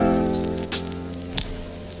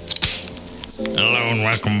and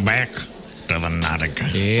welcome back to the Nautica.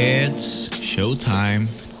 It's showtime.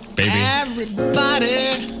 Baby.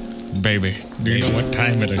 Everybody. Baby, do you know what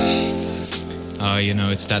time it is?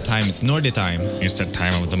 It's that time. It's Nordy time. It's the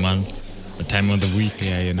time of the month, the time of the week.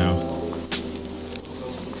 Yeah,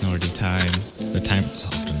 Nordy time. The time is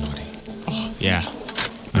often naughty. Oh, yeah.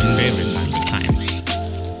 My favorite time of times.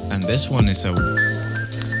 And this one is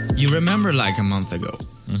You remember like a month ago,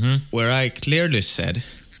 where I clearly said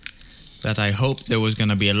that I hoped there was going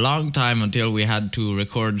to be a long time until we had to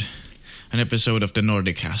record an episode of the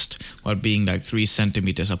Nordicast while being like 3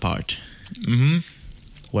 centimeters apart.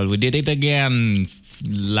 Well, we did it again,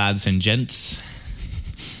 lads and gents.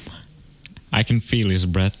 I can feel his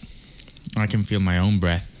breath. I can feel my own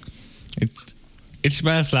breath. It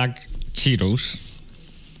smells like Cheetos,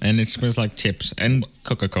 and it smells like chips and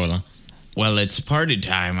Coca-Cola. Well, it's party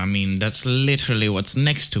time. I mean, that's literally what's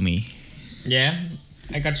next to me. Yeah,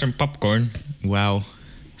 I got some popcorn. Wow.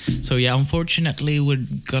 So yeah, unfortunately, we're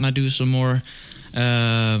gonna do some more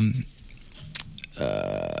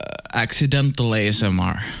accidental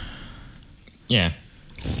ASMR. Yeah.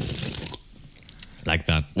 Like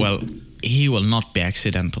that. Well, he will not be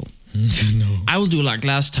accidental. No. I will do like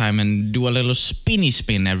last time and do a little spinny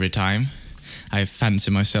spin every time. I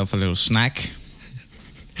fancy myself a little snack.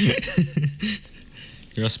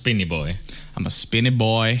 You're a spinny boy. I'm a spinny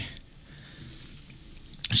boy.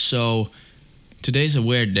 So, today's a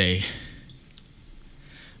weird day.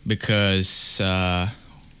 Because, I'm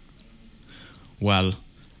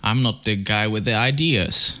not the guy with the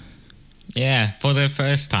ideas. Yeah, for the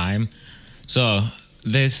first time. So,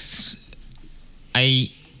 we're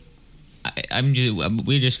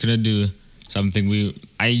just gonna do something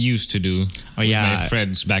I used to do with my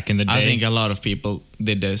friends back in the day. I think a lot of people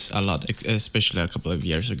did this a lot, especially a couple of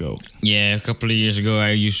years ago. Yeah, a couple of years ago, I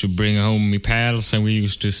used to bring home my pals, and we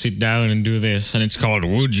used to sit down and do this, and it's called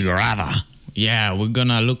Would You Rather. Yeah, we're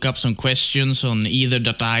gonna look up some questions on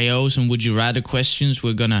either.io, some Would You Rather questions.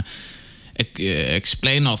 We're gonna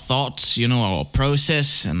explain our thoughts, our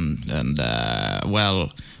process, and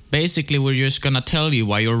basically we're just gonna tell you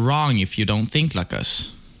why you're wrong if you don't think like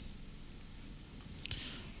us.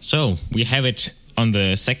 So, we have it on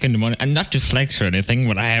the second monitor, and not to flex or anything,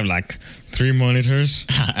 but I have like 3 monitors.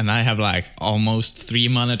 And I have like almost 3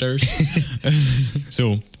 monitors.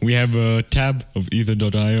 So, we have a tab of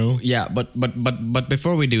either.io. Yeah, but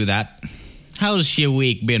before we do that, how's your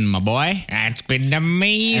week been, my boy? It's been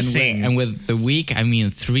amazing. And with the week, I mean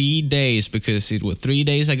 3 days, because it was 3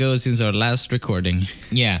 days ago since our last recording.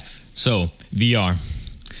 Yeah, so, VR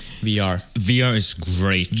is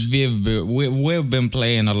great. We've been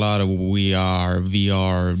playing a lot of VR,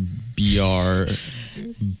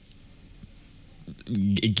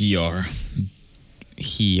 Gear.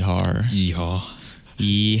 Hee-har. Yeehaw.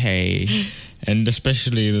 Yee-hey. And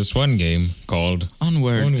especially this one game called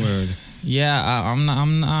Onward. Yeah,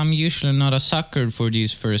 I'm usually not a sucker for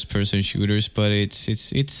these first-person shooters, but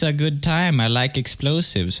it's a good time. I like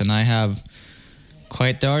explosives, and I have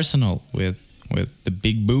quite the arsenal with the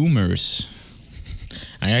big boomers.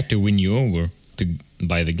 I had to win you over to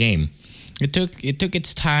buy the game. It took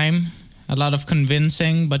its time, a lot of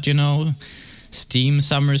convincing, but Steam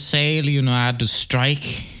summer sale, I had to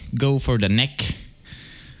strike, go for the neck.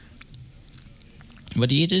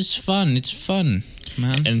 But it is fun. It's fun,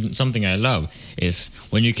 man. And something I love is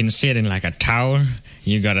when you can sit in like a tower,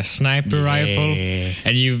 you got a sniper rifle,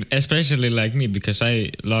 and you, especially like me, because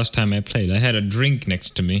last time I played, I had a drink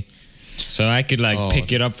next to me. So I could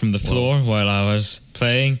pick it up from the floor while I was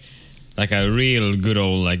playing, like a real good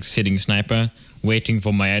old sitting sniper, waiting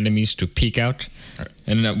for my enemies to peek out.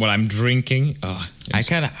 And while I'm drinking,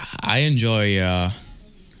 I enjoy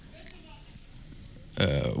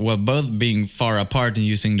both being far apart and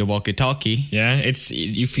using the walkie-talkie. Yeah,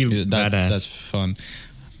 you feel badass. That's fun.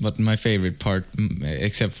 But my favorite part,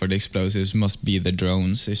 except for the explosives, must be the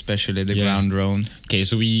drones, especially the ground drone. Okay,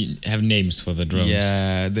 so we have names for the drones.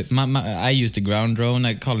 Yeah, I use the ground drone.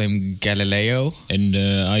 I call him Galileo. And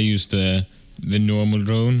I use the normal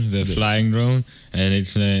drone, the flying drone, and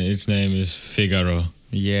its name is Figaro.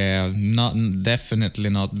 Yeah, definitely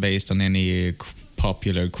not based on any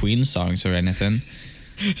popular Queen songs or anything.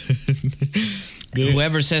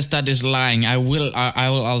 Whoever says that is lying,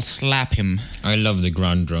 I'll slap him. I love the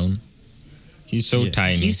ground drone. He's so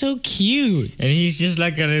tiny. He's so cute. And he's just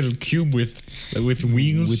like a little cube with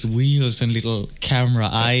wheels. With wheels and little camera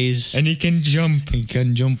eyes. And he can jump. He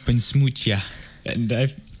can jump and smooch ya. And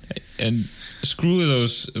screw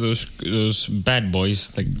those bad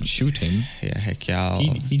boys, shoot him. Yeah, heck yeah.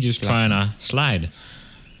 He just trying to slide.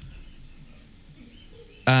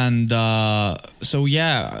 And so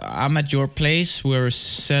yeah, I'm at your place. We're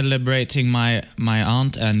celebrating my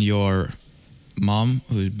aunt and your mom,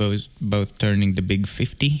 who's both turning the big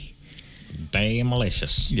 50. Damn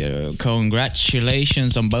malicious. Yeah,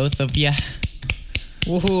 congratulations on both of you.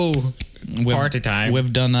 Woohoo! Party time.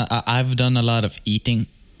 I've done a lot of eating.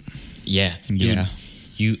 Yeah. Yeah.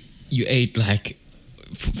 You ate like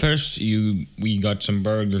first we got some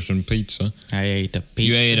burgers and pizza. I ate a pizza.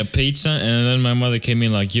 You ate a pizza, and then my mother came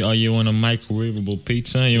in like, you want a microwavable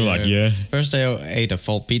pizza? And you were like, yeah. First I ate a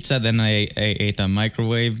full pizza, then I ate a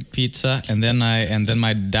microwave pizza, and then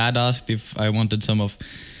my dad asked if I wanted some of,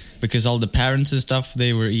 because all the parents and stuff,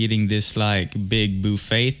 they were eating this like big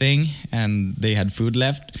buffet thing, and they had food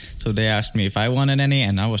left, so they asked me if I wanted any,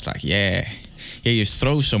 and I was like, yeah, just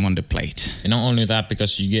throw some on the plate. And not only that,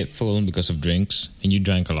 because you get full because of drinks, and you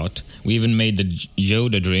drank a lot. We even made the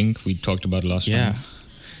Yoda drink we talked about last time.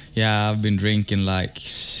 Yeah, I've been drinking like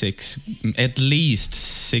at least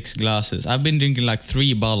 6 glasses. I've been drinking like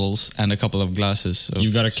 3 bottles and a couple of glasses.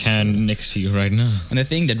 You've got a can next to you right now. And the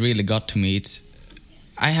thing that really got to me,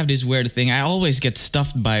 I have this weird thing. I always get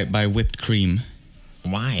stuffed by whipped cream.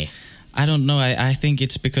 Why? I don't know. I think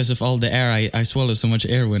it's because of all the air. I swallow so much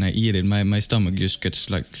air when I eat it. My stomach just gets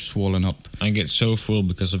like swollen up. I get so full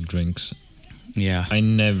because of drinks. Yeah. I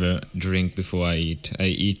never drink before I eat. I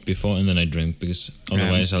eat before and then I drink, because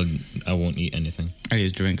otherwise I won't eat anything. I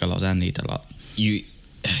just drink a lot and eat a lot.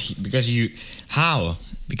 How?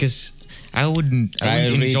 Because I wouldn't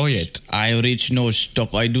enjoy it. I reach no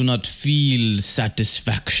stop. I do not feel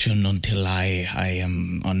satisfaction until I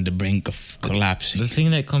am on the brink of collapsing. The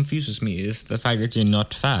thing that confuses me is the fact that you're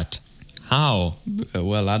not fat. How?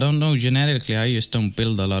 Well, I don't know. Genetically, I just don't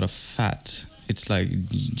build a lot of fat. It's like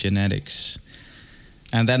genetics.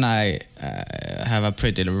 And then I have a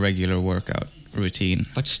pretty regular workout routine.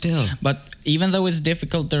 But still. But even though it's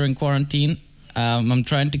difficult during quarantine, I'm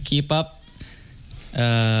trying to keep up.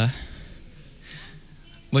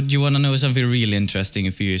 But do you want to know something really interesting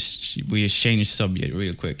if we change subject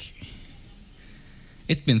real quick?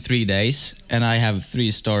 It's been 3 days, and I have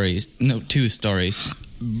 2 stories. I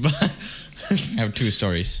have 2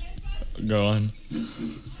 stories. Go on.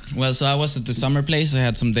 Well, so I was at the summer place. I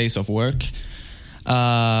had some days off work.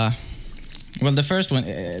 Well, the first one,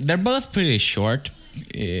 they're both pretty short.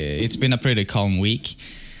 It's been a pretty calm week.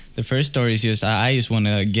 The first story is just, I just want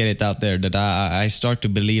to get it out there that I start to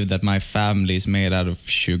believe that my family is made out of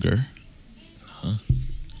sugar. Huh?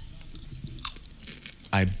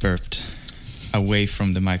 I burped away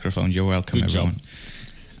from the microphone. You're welcome, Good everyone. job.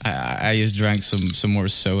 I just drank some more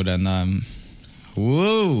soda and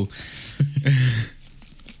whoa.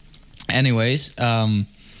 Anyways,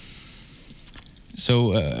 so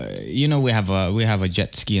we have a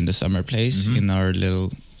jet ski in the summer place in our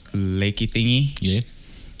little lakey thingy. Yeah.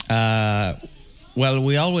 Well,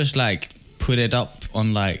 we always like put it up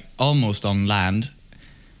on like almost on land,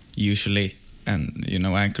 usually, and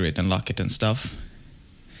anchor it and lock it and stuff.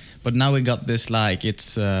 But now we got this like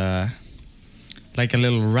it's like a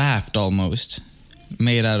little raft almost,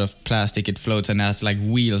 made out of plastic. It floats and has like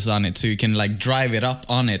wheels on it, so you can like drive it up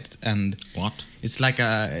on it. And what? It's like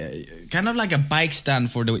a kind of like a bike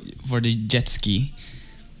stand for the jet ski.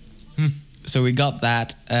 So we got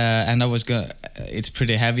that, and it's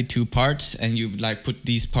pretty heavy, 2 parts, and you like put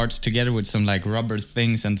these parts together with some like rubber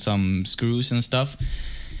things and some screws and stuff.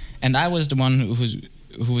 And I was the one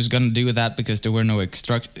who was gonna do that because there were no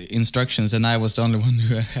instructions, and I was the only one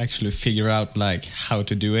who actually figured out like how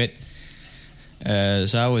to do it.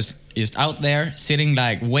 So I was just out there sitting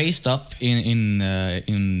like waist up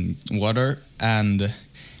in water, and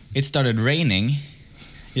it started raining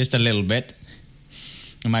just a little bit.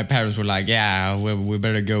 And my parents were like, yeah, we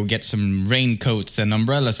better go get some raincoats and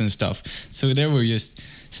umbrellas and stuff. So they were just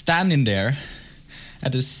standing there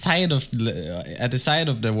at the side of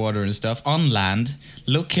the water and stuff on land,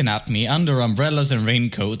 looking at me under umbrellas and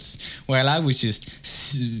raincoats, while I was just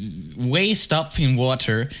waist up in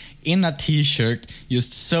water in a t-shirt,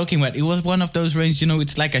 just soaking wet. It was one of those rains,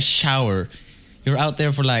 it's like a shower. You're out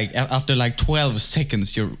there for like after like 12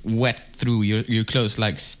 seconds, you're wet through. Your clothes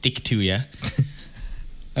like stick to you.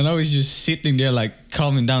 And I was just sitting there, like,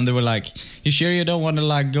 calming down. They were like, you sure you don't want to,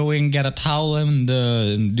 like, go and get a towel and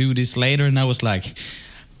do this later? And I was like,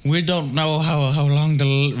 we don't know how long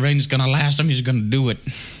the rain's going to last. I'm just going to do it.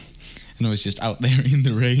 And I was just out there in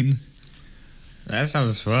the rain. That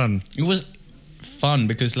sounds fun. It was fun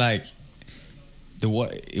because, like,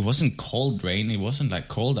 it wasn't cold rain. It wasn't, like,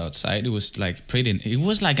 cold outside. It was, like, it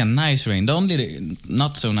was, like, a nice rain. The only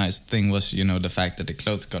not so nice thing was, the fact that the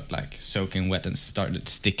clothes got, like, soaking wet and started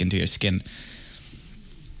sticking to your skin.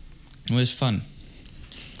 It was fun.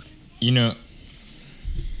 you know,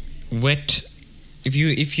 wet. If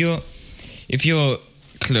your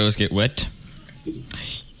clothes get wet,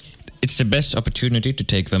 it's the best opportunity to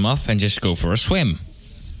take them off and just go for a swim.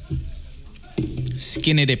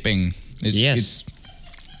 Skinny dipping. Yes.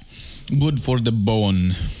 It's good for the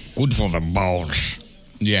bone. Good for the bones.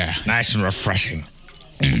 Yeah. Nice and refreshing.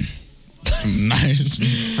 Nice and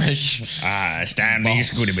fresh.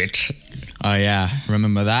 Stanley's Goody Bits. Oh, yeah.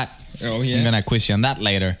 Remember that? Oh, yeah. I'm going to quiz you on that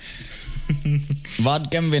later.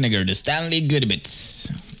 Vodka and vinegar, the Stanley Goody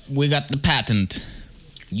Bits. We got the patent.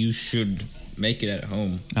 You should make it at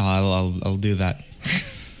home. Oh, I'll do that.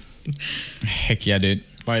 Heck yeah, dude.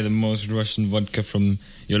 Buy the most Russian vodka from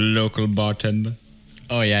your local bartender.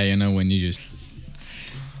 Oh, yeah, you know when you just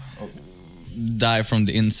die from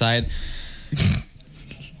the inside.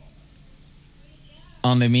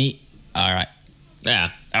 Only me? All right.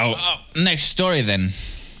 Yeah. Oh, next story then.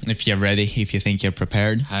 If you're ready, if you think you're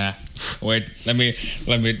prepared. Wait, let me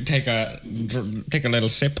take a little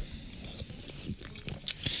sip.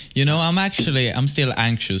 You know, I'm still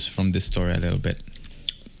anxious from this story a little bit.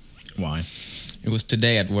 Why? It was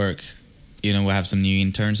today at work. You know, we have some new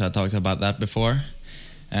interns. I talked about that before.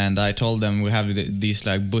 And I told them we have these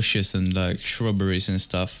like bushes and like shrubberies and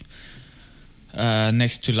stuff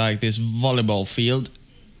next to like this volleyball field.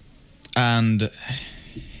 And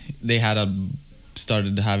they had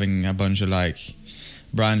started having a bunch of like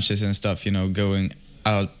branches and stuff, you know, going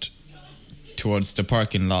out towards the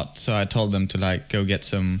parking lot. So I told them to like go get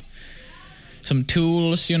some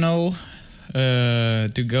tools, you know,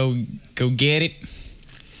 to go get it.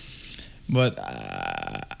 But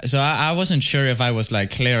so I wasn't sure if I was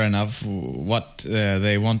like clear enough what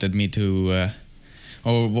they wanted me to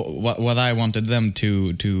or what I wanted them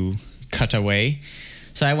to cut away.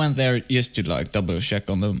 So I went there just to like double check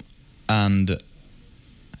on them, and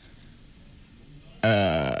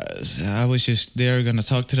so I was just there gonna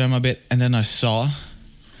talk to them a bit, and then I saw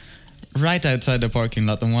right outside the parking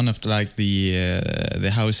lot on one of like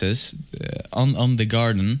the houses on the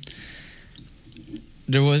garden,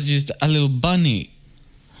 there was just a little bunny.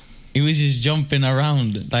 It was just jumping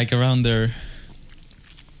around like around their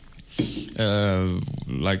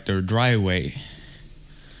driveway.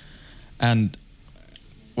 And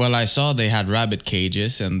well, I saw they had rabbit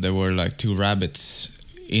cages, and there were like 2 rabbits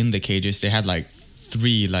in the cages. They had like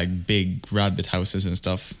 3 like big rabbit houses and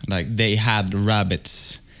stuff. Like they had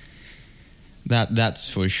rabbits. That's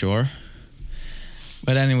for sure.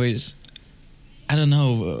 But anyways, I don't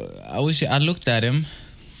know. I looked at him,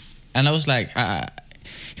 and I was like,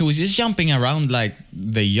 he was just jumping around like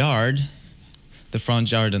the yard, the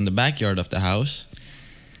front yard and the backyard of the house.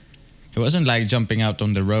 He wasn't like jumping out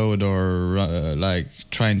on the road or like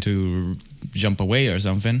trying to jump away or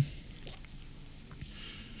something.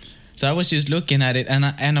 So I was just looking at it, and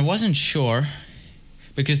I wasn't sure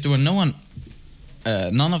because there were none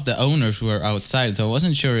of the owners were outside. So I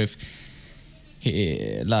wasn't sure if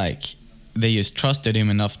they just trusted him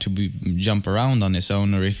enough to jump around on his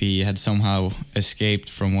own, or if he had somehow escaped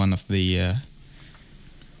from one of the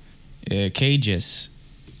cages.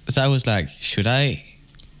 So I was like, should I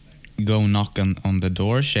go knock on the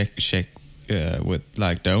door, check with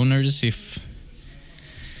like the owners if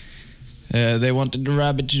they wanted the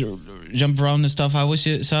rabbit to jump around and stuff? I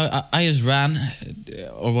just ran,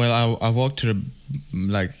 or well, I walked to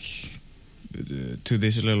to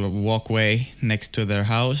this little walkway next to their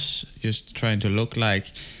house, just trying to look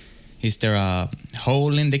like, is there a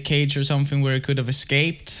hole in the cage or something where it could have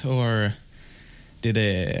escaped, or did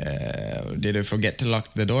they forget to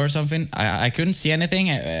lock the door or something? I couldn't see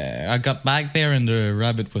anything. I got back there and the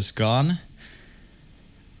rabbit was gone,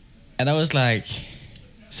 and I was like,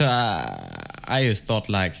 so I just thought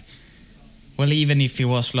like, well, even if he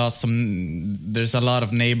was lost, there's a lot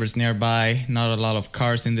of neighbors nearby, not a lot of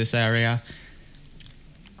cars in this area.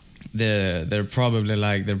 They're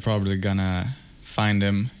probably gonna find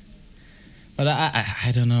him. But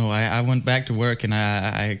I don't know. I went back to work, and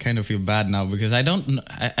I kind of feel bad now because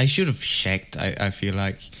I should have checked. I feel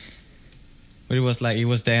like, but it was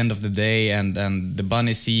the end of the day, and the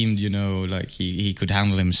bunny seemed, you know, like he could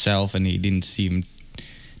handle himself, and he didn't seem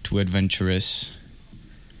too adventurous.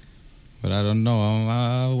 But I don't know.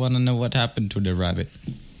 I want to know what happened to the rabbit.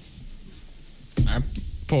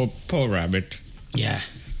 Poor rabbit. Yeah.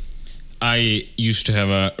 I used to have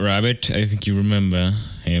a rabbit. I think you remember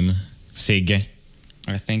him, Sigge.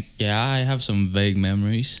 I think, yeah, I have some vague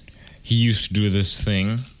memories. He used to do this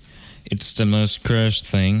thing. It's the most cursed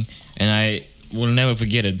thing, and I will never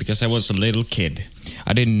forget it because I was a little kid.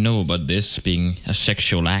 I didn't know about this being a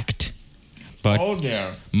sexual act. But oh,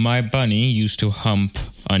 dear. My bunny used to hump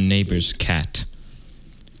our neighbor's cat.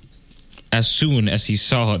 as soon as he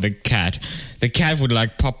saw the cat would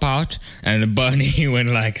like pop out, and the bunny went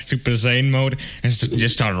like Super Saiyan mode and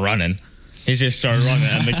just started running. He just started running,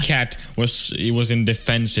 and the cat was in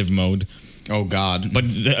defensive mode. Oh God! But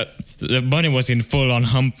the bunny was in full on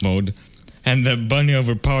hump mode, and the bunny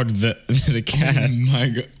overpowered the cat. Oh my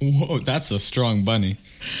God! Whoa, that's a strong bunny.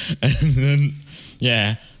 And then,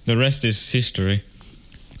 yeah, the rest is history.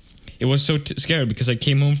 It was so scary because I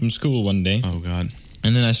came home from school one day. Oh God!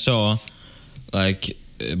 And then I saw, like,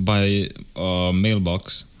 by a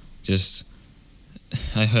mailbox,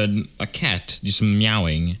 I heard a cat just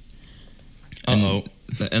meowing. Uh-oh.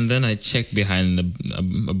 And then I checked behind a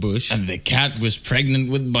bush. And the cat was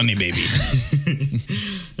pregnant with bunny babies.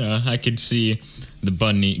 I could see the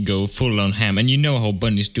bunny go full on ham. And you know how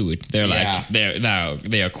bunnies do it. They're like,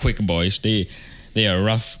 they are quick boys. They are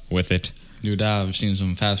rough with it. Dude, I've seen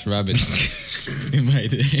some fast rabbits in my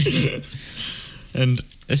day. And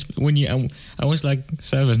I was like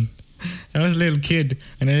 7. I was a little kid,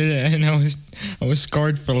 and I was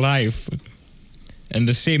scarred for life. And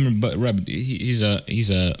the same rabbit, he's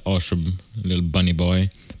a awesome little bunny boy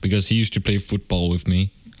because he used to play football with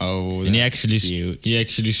me. Oh, and he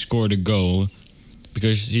actually scored a goal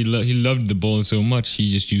because he loved the ball so much. He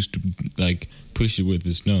just used to like push it with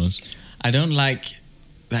his nose. I don't like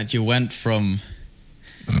that you went from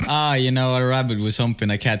a rabbit was humping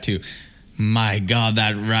a cat to, my God,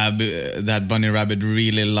 that bunny rabbit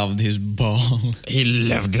really loved his ball. He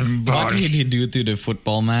loved the ball. What did he do to the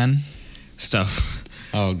football man? Stuff.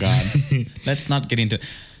 Oh God. Let's not get into.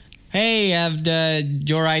 Hey, I have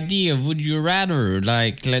your idea of would you rather?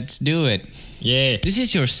 Like, let's do it. Yeah. This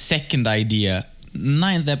is your second idea.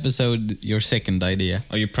 9th episode, your second idea.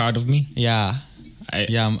 Are you proud of me? Yeah.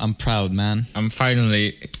 I'm proud, man. I'm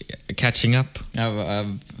finally catching up.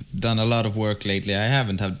 I've done a lot of work lately. I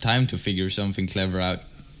haven't had time to figure something clever out.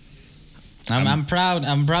 I'm proud.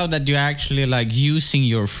 I'm proud that you're actually like using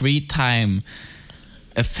your free time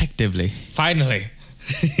effectively. Finally.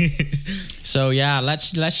 So yeah,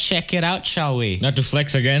 let's check it out, shall we? Not to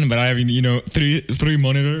flex again, but I have three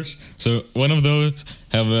monitors. So one of those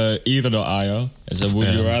have either the IO as a would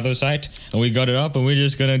you rather site, and we got it up, and we're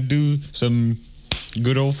just gonna do some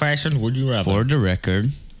good old fashioned would you rather. For the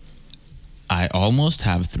record, I almost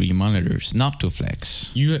have 3 monitors, not to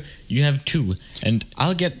flex. You have 2, and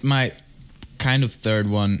I'll get my kind of third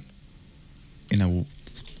one in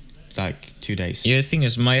 2 days. Yeah, the thing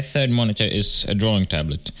is, my third monitor is a drawing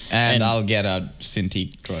tablet, and I'll get a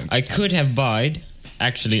Cintiq drawing. I could have bought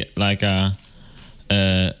actually like a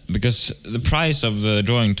because the price of the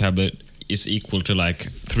drawing tablet is equal to like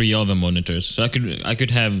 3 other monitors, so I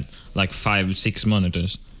could have like 5-6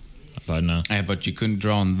 monitors by now. Yeah, but you couldn't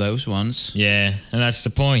draw on those ones. Yeah, and that's the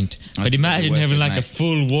point. But imagine having like a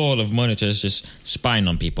full wall of monitors just spying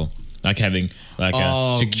on people. Like having like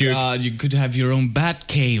a secure... Oh, God, you could have your own bat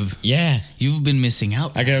cave. Yeah. You've been missing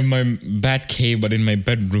out. I could have my bat cave, but in my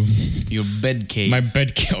bedroom. Your bed cave. My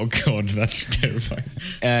bed cave. Oh, God, that's terrifying.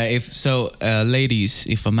 Ladies,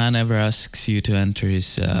 if a man ever asks you to enter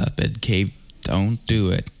his bed cave, don't do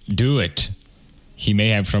it. Do it. He may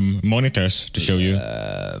have some monitors to show you.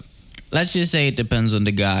 Let's just say it depends on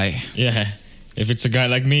the guy. Yeah. If it's a guy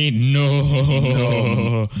like me,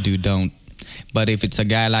 no. Dude, don't. But if it's a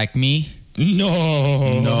guy like me,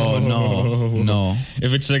 no.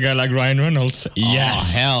 If it's a guy like Ryan Reynolds,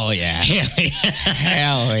 yes. Oh, hell yeah.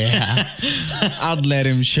 Hell yeah. I'd let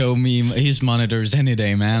him show me his monitors any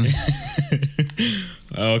day, man.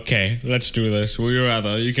 Okay, let's do this. Would you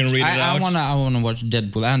rather? You can read it out. I wanna watch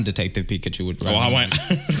Deadpool and Detective Pikachu with Ryan. Oh, I want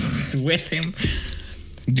with him.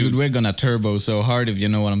 Dude, we're gonna turbo so hard, if you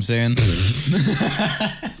know what I'm saying.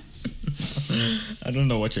 I don't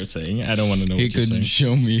know what you're saying. I don't want to know what you're saying. He could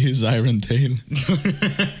show me his iron tail.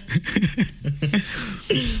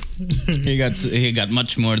 He got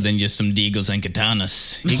much more than just some deagles and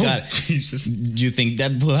katanas. Jesus. Do you think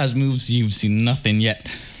Deadpool has moves? You've seen nothing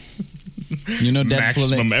yet. You know Deadpool.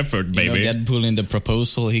 Maximum effort, baby. You know Deadpool in the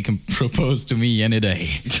proposal. He can propose to me any day.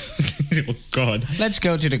 Oh God. Let's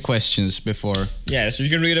go to the questions before. Yeah, so you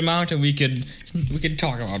can read them out and we can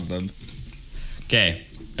talk about them. Okay,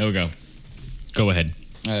 here we go. Go ahead.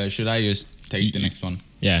 Should I just take the next one?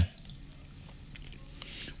 Yeah.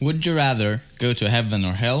 Would you rather go to heaven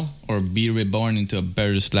or hell, or be reborn into a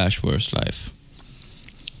better/worse life?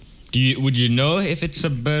 Would you know if it's a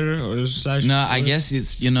better or / No, I guess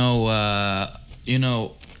it's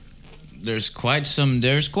there's quite some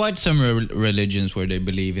religions where they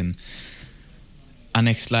believe in a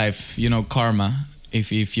next life. You know, karma.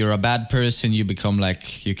 If you're a bad person, you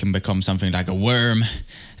can become something like a worm,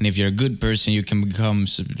 and if you're a good person, you can become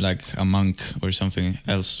like a monk or something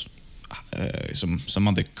else. some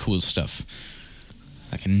other cool stuff,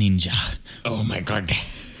 like a ninja. Oh my god.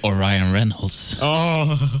 Or Ryan Reynolds.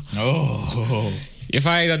 Oh. If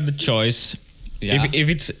I got the choice,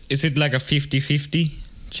 is it like a 50-50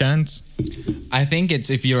 chance? I think it's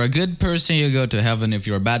if you're a good person, you go to heaven. If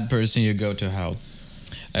you're a bad person, you go to hell.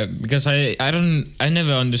 Because I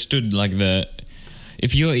never understood like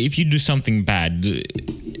if you do something bad,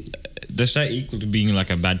 does that equal to being like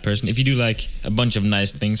a bad person? If you do like a bunch of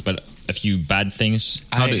nice things but a few bad things,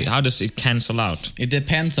 how does it cancel out? It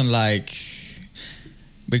depends on like,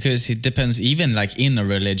 because it depends even like in a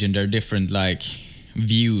religion there are different like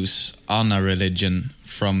views on a religion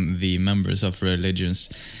from the members of religions.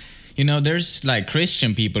 You know, there's like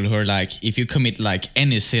Christian people who are like, if you commit like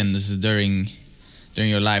any sins during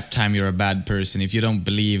your lifetime, you're a bad person. If you don't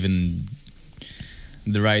believe in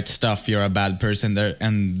the right stuff, you're a bad person.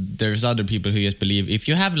 There's other people who just believe if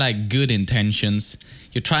you have like good intentions,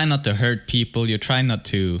 you try not to hurt people, you try not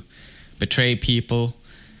to betray people,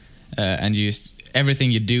 and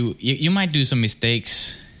everything you do, you might do some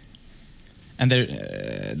mistakes. And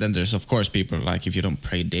then there's of course people like if you don't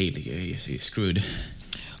pray daily, you're screwed.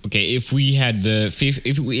 Okay, if we had if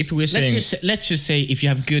we were saying, let's just say if you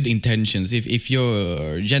have good intentions, if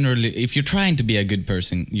you're trying to be a good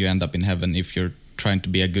person, you end up in heaven. If you're trying to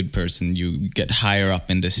be a good person, you get higher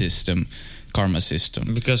up in the system, karma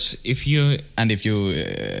system. Because if you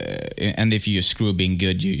screw being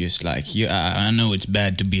good, you just like I know it's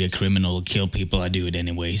bad to be a criminal, kill people, I do it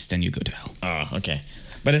anyways. Then you go to hell. Oh, okay.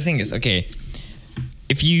 But the thing is, okay,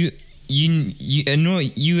 if you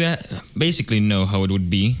basically know how it would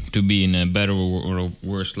be to be in a better or a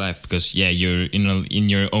worse life, because you're in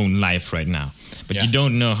your own life right now, but you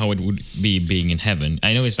don't know how it would be being in heaven.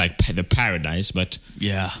 I know it's like the paradise, but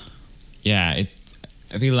I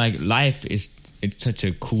feel like life it's such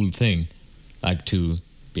a cool thing, like to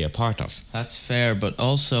be a part of. That's fair, but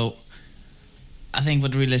also I think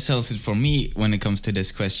what really sells it for me when it comes to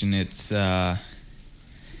this question, it's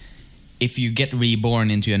if you get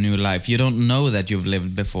reborn into a new life, you don't know that you've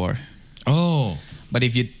lived before. Oh. But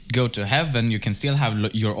if you go to heaven, you can still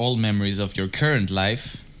have your old memories of your current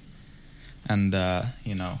life. And,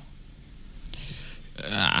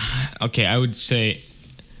 okay, I would say...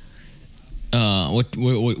 What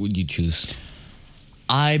would you choose?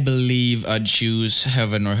 I believe I'd choose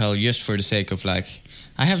heaven or hell just for the sake of, like...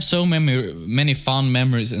 I have so many fond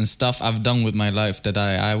memories and stuff I've done with my life that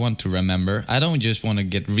I want to remember. I don't just want to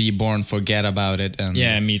get reborn, forget about it. And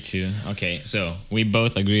yeah, me too. Okay, so we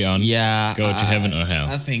both agree on go to heaven or hell.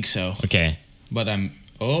 I think so. Okay. But I'm...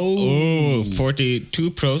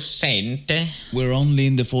 42%. We're only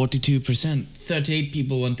in the 42%. 38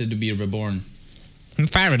 people wanted to be reborn.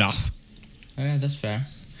 Fair enough. Yeah, that's fair.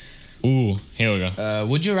 Ooh, here we go.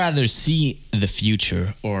 Would you rather see the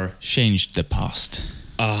future or change the past?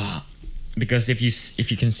 Because if you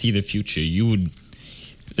can see the future, you would.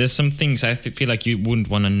 There's some things I feel like you wouldn't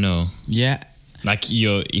want to know. Yeah. Like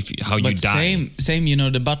you die. Same. You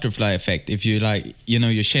know, the butterfly effect. If you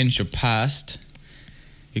you change your past,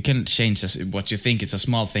 you can change what you think is a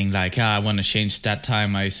small thing. Like I want to change that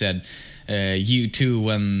time I said you too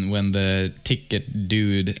when the ticket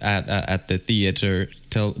dude at the theater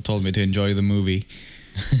told me to enjoy the movie.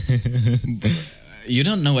 You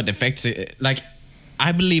don't know what affects it. Like,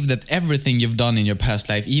 I believe that everything you've done in your past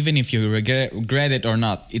life, even if you regret it or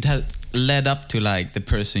not, it has led up to like the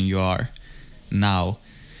person you are now.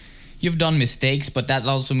 You've done mistakes, but that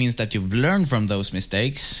also means that you've learned from those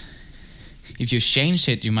mistakes. If you change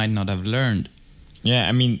it, you might not have learned. Yeah,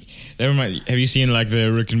 I mean, have you seen like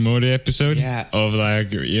the Rick and Morty episode? Yeah. Of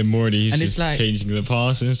like Morty's and just like, changing the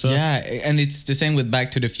past and stuff? Yeah, and it's the same with Back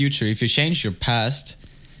to the Future. If you change your past,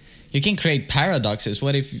 you can create paradoxes.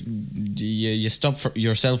 What if you stop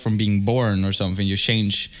yourself from being born or something? You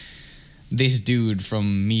change this dude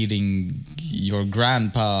from meeting your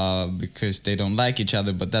grandpa because they don't like each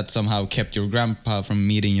other, but that somehow kept your grandpa from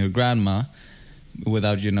meeting your grandma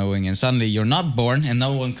without you knowing, and suddenly you're not born and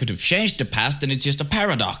no one could have changed the past, and it's just a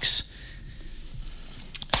paradox.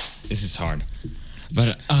 This is hard.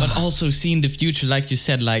 But also seeing the future, like you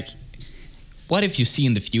said, like, what if you see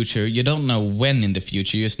in the future, you don't know when in the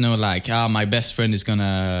future, you just know like, my best friend is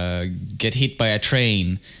gonna get hit by a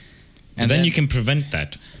train. And then you can prevent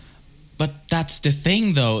that. But that's the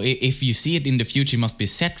thing though, if you see it in the future, it must be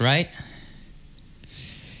set, right?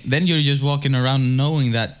 Then you're just walking around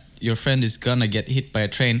knowing that your friend is gonna get hit by a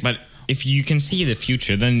train. But if you can see the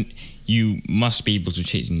future, then you must be able to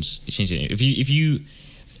change it. If you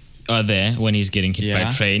are there when he's getting hit by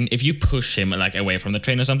a train, if you push him like away from the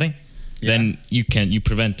train or something, then you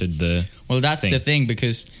prevented the. Well, that's the thing,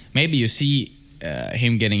 because maybe you see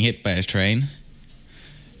him getting hit by a train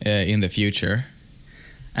in the future,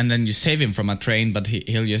 and then you save him from a train, but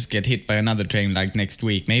he'll just get hit by another train like next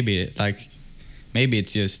week. Maybe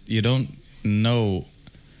it's just you don't know.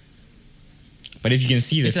 But if you can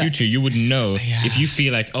see the future, you would know. Yeah. If you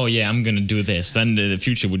feel like, oh yeah, I'm gonna do this, then the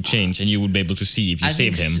future would change, and you would be able to see if you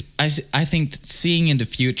saved him. I think seeing in the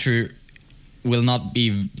future will not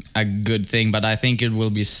be a good thing, but I think it will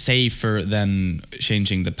be safer than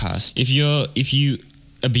changing the past. If you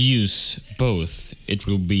abuse both, it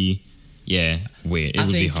will be weird. It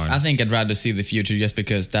will be hard. I think I'd rather see the future just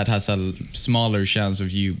because that has a smaller chance of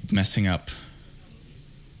you messing up.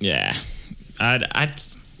 Yeah,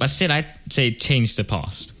 but still, I'd say change the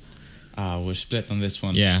past. We're split on this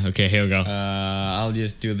one. Yeah, okay, here we go. I'll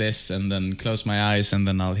just do this and then close my eyes and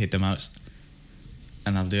then I'll hit the mouse.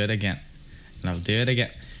 And I'll do it again. And I'll do it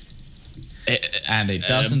again. And it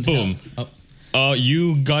doesn't boom. help. Oh,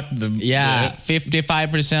 you got the... Yeah,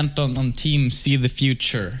 55% on team see the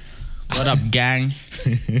future. What up, gang?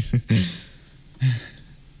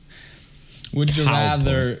 Would you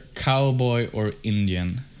rather cowboy or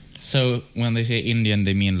Indian? So when they say Indian,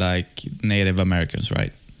 they mean like Native Americans,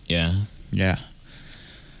 right? Yeah. Yeah.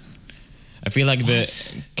 I feel like the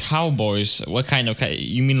cowboys, what kind of...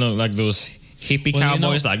 You mean like those hippie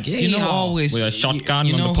cowboys? Always... With a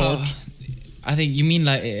shotgun on the porch? I think you mean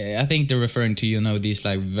like... I think they're referring to, these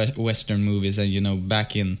like Western movies and,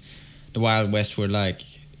 back in the Wild West where like...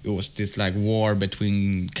 It was this like war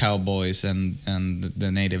between cowboys and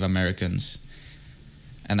the Native Americans.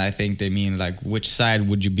 And I think they mean like, which side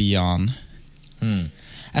would you be on?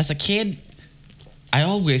 As a kid, I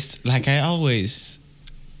always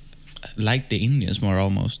liked the Indians more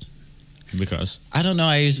almost. Because? I don't know.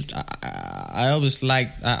 I always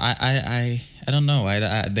liked. I don't know.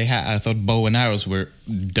 I thought bow and arrows were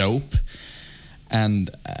dope, and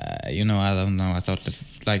I don't know. I thought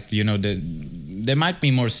they might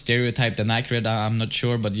be more stereotyped than accurate. I'm not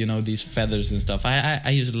sure, but these feathers and stuff. I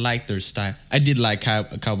used to like their style. I did like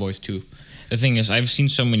cowboys too. The thing is, I've seen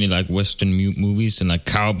so many like Western movies and like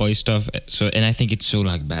cowboy stuff. And I think it's so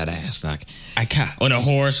like badass, like I can't on a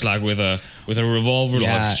horse, like with a revolver,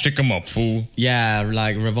 like stick 'em up, fool. Yeah,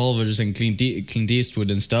 like revolvers and Clint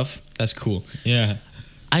Eastwood and stuff. That's cool. Yeah,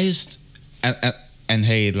 I used and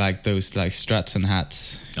hey, like those like struts and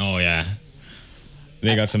hats. Oh yeah,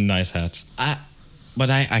 they got some nice hats. But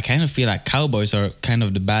I kind of feel like cowboys are kind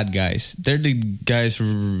of the bad guys. They're the guys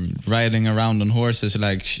riding around on horses,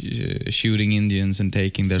 like shooting Indians and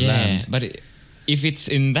taking their land. But if it's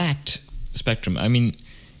in that spectrum, I mean,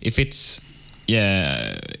 if it's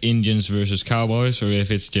Indians versus cowboys, or if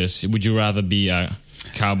it's just, would you rather be a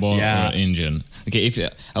cowboy or an Indian? Okay,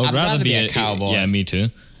 I would rather be a cowboy. Yeah, me too.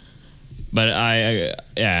 But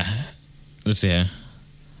let's see here.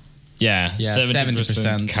 Yeah,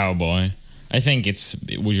 70% cowboy. I think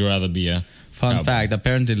would you rather be a fun cowboy? Fact,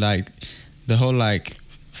 apparently like the whole like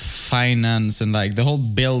finance and like the whole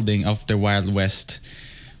building of the Wild West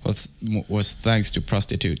was thanks to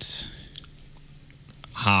prostitutes.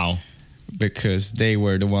 How? Because they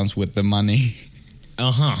were the ones with the money.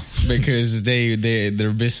 Because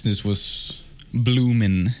their business was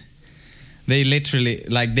blooming. They literally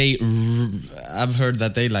like I've heard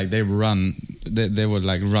that they were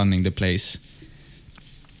like running the place.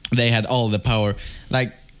 They had all the power.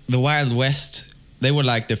 Like the Wild West, they were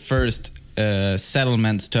like the first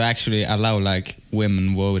settlements to actually allow like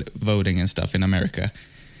women voting and stuff in America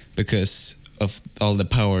because of all the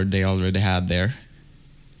power they already had there.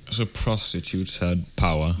 So prostitutes had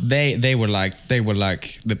power. They were like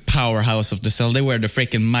the powerhouse of the cell. They were the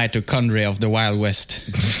freaking mitochondria of the Wild West.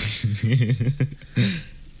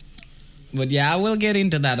 But yeah, I will get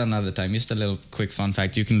into that another time. Just a little quick fun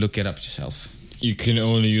fact. You can look it up yourself. You can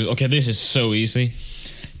only use... Okay, this is so easy.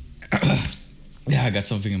 Yeah, I got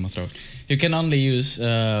something in my throat. You can only use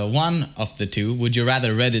one of the two. Would you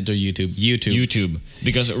rather Reddit or YouTube? YouTube.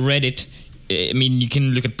 Because Reddit, I mean, you can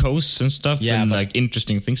look at posts and stuff and like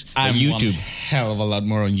interesting things. I'm YouTube. one hell of a lot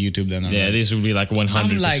more on YouTube than on Reddit. This would be like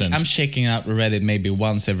 100%. I'm checking out Reddit maybe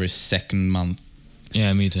once every second month.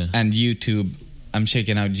 Yeah, me too. And YouTube, I'm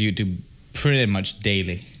checking out YouTube pretty much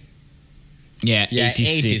daily. Yeah,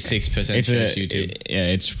 86% is YouTube.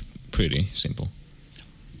 It's pretty simple.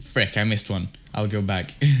 Frick, I missed one. I'll go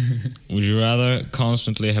back. Would you rather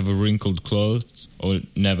constantly have wrinkled clothes or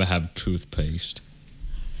never have toothpaste?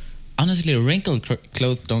 Honestly, wrinkled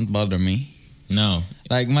clothes don't bother me. No.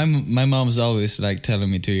 Like, my mom's always, like,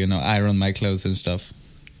 telling me to, iron my clothes and stuff.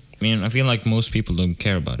 I mean, I feel like most people don't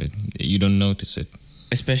care about it. You don't notice it.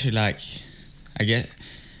 Especially, like, I guess...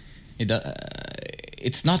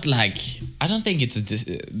 it's not like, I don't think it's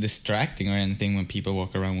distracting or anything when people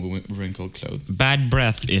walk around with wrinkled clothes. Bad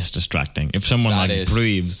breath is distracting. If someone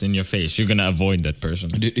breathes in your face, you're gonna avoid that person.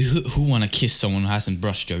 Dude, who wanna kiss someone who hasn't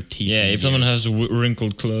brushed their teeth? Yeah, if someone has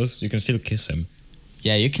wrinkled clothes, you can still kiss him.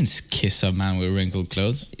 Yeah, you can kiss a man with wrinkled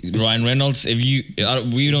clothes. Ryan Reynolds, if you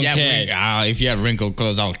we don't care. If you have wrinkled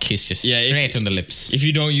clothes, I'll kiss you straight on the lips. If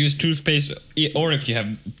you don't use toothpaste, or if you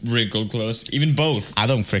have wrinkled clothes, even both. I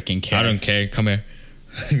don't freaking care. I don't care. Come here.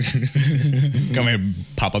 Come here,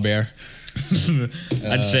 Papa Bear.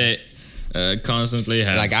 I'd say constantly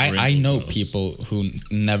have. Like I know clothes. People who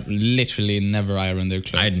literally never iron their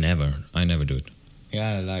clothes. I never do it.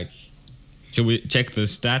 Yeah, like. Should we check the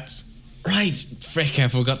stats? Right, frick! I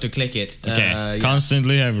forgot to click it. Okay,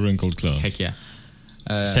 constantly have wrinkled clothes. Heck yeah.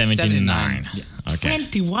 79. Yeah. Okay.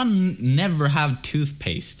 21 never have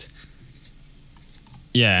toothpaste.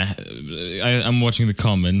 Yeah, I'm watching the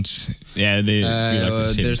comments. Yeah, they feel like the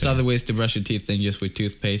same there's thing. other ways to brush your teeth than just with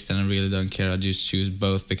toothpaste, and I really don't care. I just choose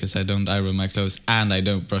both because I don't iron my clothes and I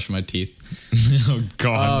don't brush my teeth. Oh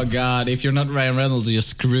God! Oh God! If you're not Ryan Reynolds, you're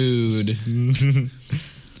screwed.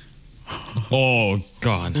 Oh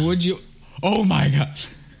God! Would you? Oh my God!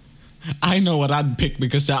 I know what I'd pick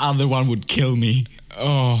because the other one would kill me.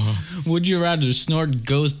 Oh, would you rather snort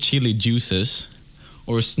ghost chili juices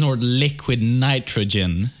or snort liquid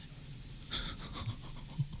nitrogen?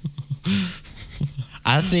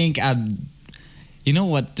 I think I'd. You know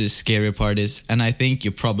what the scary part is, and I think you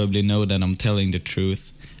probably know that I'm telling the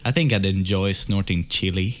truth. I think I'd enjoy snorting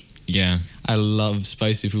chili. Yeah, I love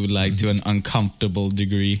spicy food like to an uncomfortable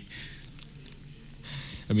degree.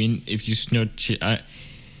 I mean, if you snort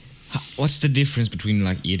what's the difference between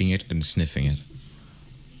like eating it and sniffing it?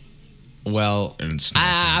 Well,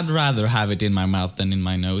 I'd rather have it in my mouth than in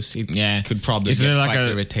my nose. It could probably get quite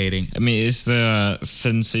irritating. I mean, is there a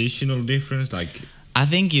sensational difference? Like, I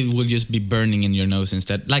think it will just be burning in your nose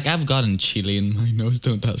instead. Like, I've gotten chili in my nose.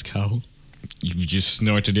 Don't ask how. You just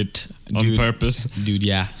snorted it on purpose? Dude,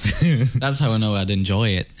 yeah. That's how I know I'd enjoy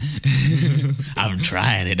it. I've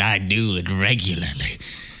tried it. I do it regularly.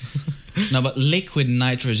 No, but liquid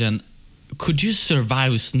nitrogen, could you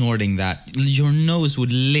survive snorting that? Your nose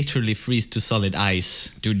would literally freeze to solid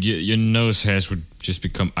ice. Dude, your nose hairs would just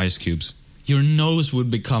become ice cubes. Your nose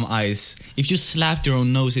would become ice. If you slapped your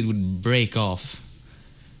own nose, it would break off.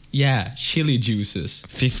 Yeah, chili juices.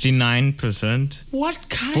 59%? What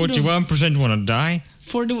kind 41% want to die?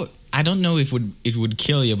 I don't know if it would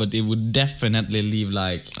kill you, but it would definitely leave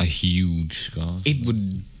like a huge scar. It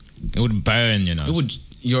would burn your nose. It would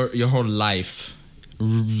your whole life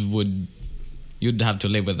you'd have to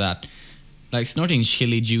live with that. Like snorting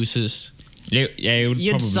chili juices. Yeah,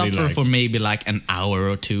 you'd suffer for maybe like an hour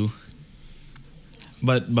or two.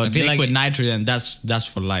 But liquid nitrogen, that's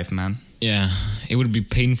for life, man. Yeah, it would be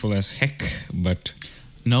painful as heck, but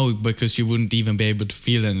no, because you wouldn't even be able to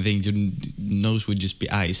feel anything. Your nose would just be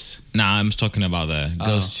ice. Nah, I'm talking about the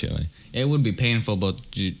ghost chili. It would be painful, but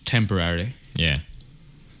temporary. Yeah.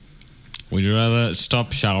 Would you rather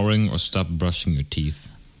stop showering or stop brushing your teeth?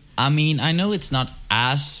 I mean, I know it's not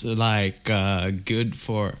as like good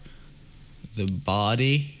for the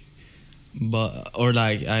body,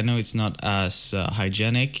 I know it's not as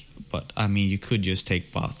hygienic, but I mean, you could just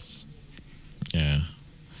take baths. Yeah.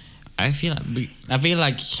 I feel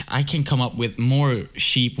like I can come up with more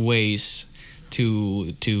cheap ways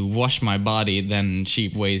to wash my body than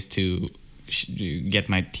cheap ways to get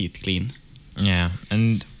my teeth clean. Yeah,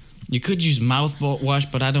 and you could use mouthwash,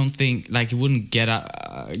 but I don't think you wouldn't get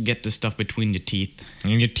the stuff between your teeth.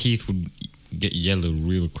 And your teeth would get yellow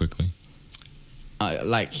real quickly.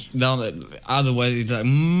 Otherwise, it's like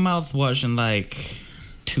mouthwash and like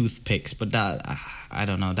toothpicks, but that I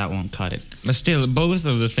don't know, that won't cut it. But still, both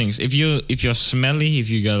of the things. If you're smelly, if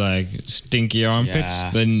you got like stinky armpits,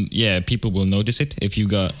 then people will notice it. If you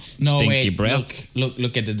got stinky breath,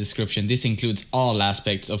 look at the description. This includes all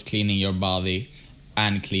aspects of cleaning your body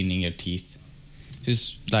and cleaning your teeth.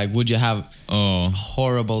 Just like, would you have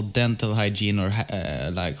horrible dental hygiene or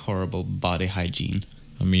like horrible body hygiene?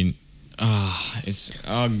 I mean, it's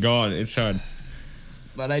God, it's hard.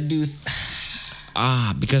 But I do.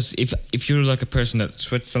 Because if you're like a person that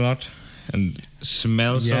sweats a lot and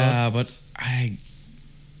smells a lot. Yeah, but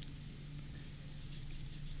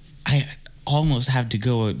I almost have to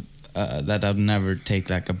go that I'll never take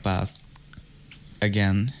like a bath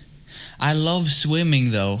again. I love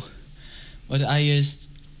swimming though, but I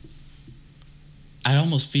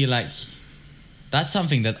almost feel like that's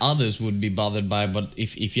something that others would be bothered by, but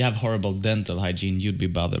if you have horrible dental hygiene, you'd be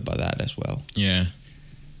bothered by that as well. Yeah.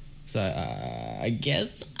 So I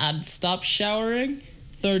guess I'd stop showering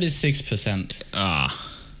 36%. Ah.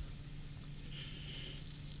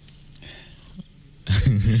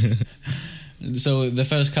 So the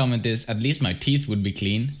first comment is, at least my teeth would be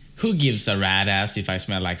clean. Who gives a rat ass if I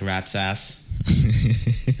smell like rat's ass?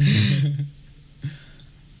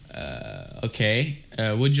 Okay.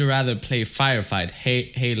 Would you rather play Firefight,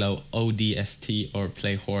 Halo, ODST, or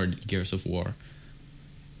play Horde, Gears of War?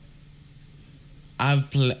 I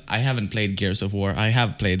haven't played Gears of War. I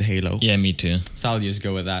have played Halo. Yeah, me too. So I'll just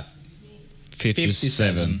go with that.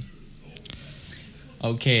 57.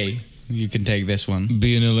 Okay, you can take this one.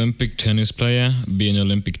 Be an Olympic tennis player. Be an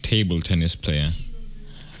Olympic table tennis player.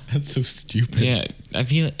 That's so stupid. Yeah, I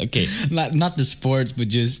feel... Okay. Not the sport, but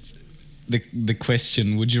just the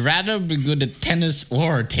question. Would you rather be good at tennis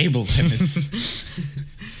or table tennis?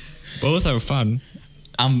 Both are fun.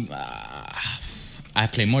 I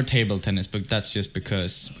play more table tennis, but that's just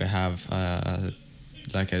because we have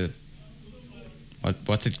like a...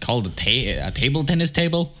 What's it called? A table tennis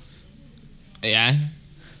table? Yeah.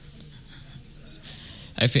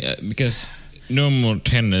 I feel... because normal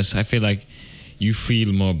tennis, I feel like you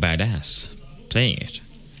feel more badass playing it.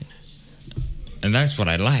 And that's what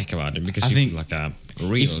I like about it, because you feel like a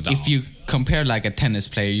real dog. If you compare like a tennis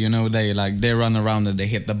player, you know, they run around and they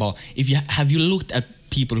hit the ball. Have you looked at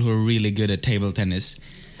people who are really good at table tennis?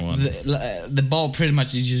 The ball pretty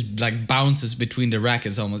much just like bounces between the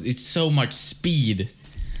rackets almost. It's so much speed.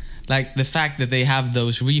 Like the fact that they have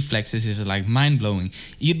those reflexes is like mind-blowing.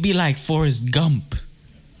 You'd be like Forrest Gump.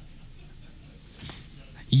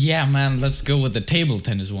 Yeah, man, let's go with the table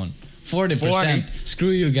tennis one. 40%.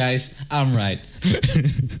 Screw you guys. I'm right.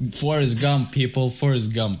 Forrest Gump, people.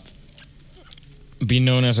 Forrest Gump. Be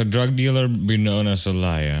known as a drug dealer, be known as a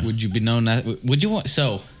liar. Would you be known as...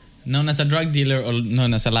 known as a drug dealer or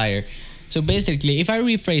known as a liar? So basically, if I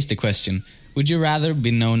rephrase the question, would you rather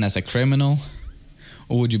be known as a criminal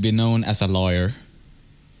or would you be known as a lawyer?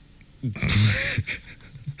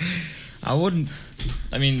 I wouldn't...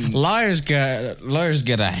 I mean... Lawyers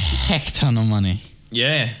get a heck ton of money.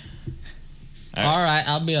 Yeah. All right,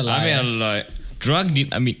 I'll be a liar. I'll be a liar. Drug dealer...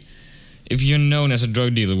 I mean, if you're known as a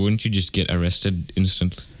drug dealer, wouldn't you just get arrested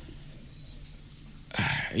instantly?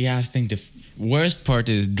 Yeah, I think the worst part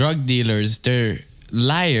is drug dealers, they're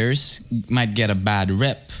liars, might get a bad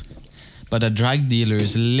rep. But a drug dealer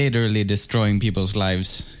is literally destroying people's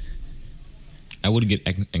lives. I would get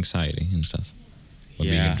anxiety and stuff. Or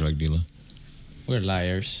being a drug dealer. We're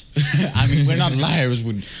liars. I mean, we're not liars.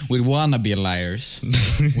 We wanna be liars.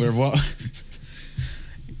 We're what?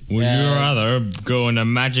 Would you rather go on a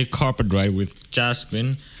magic carpet ride with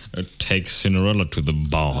Jasmine or take Cinderella to the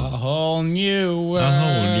ball? A whole new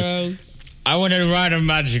world. I want to ride a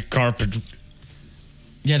magic carpet.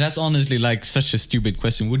 Yeah, that's honestly like such a stupid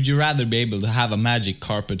question. Would you rather be able to have a magic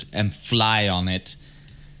carpet and fly on it?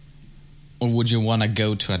 Or would you want to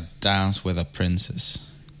go to a dance with a princess?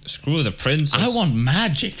 Screw the princess. I want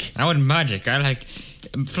magic. I want magic. I like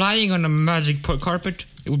flying on a magic carpet.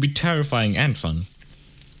 It would be terrifying and fun.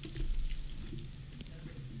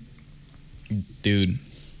 Dude,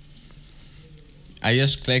 I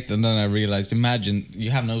just clicked and then I realized, imagine you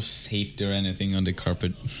have no safety or anything on the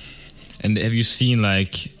carpet. And have you seen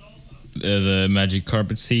like the magic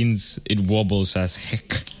carpet scenes? It wobbles as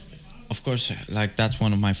heck. Of course, like that's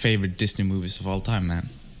one of my favorite Disney movies of all time, man.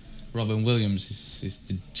 Robin Williams is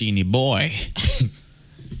the genie boy.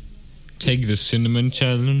 Take the cinnamon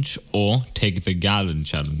challenge or take the gallon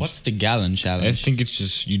challenge. What's the gallon challenge? I think it's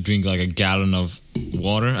just you drink like a gallon of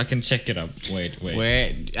water. I can check it up. Wait.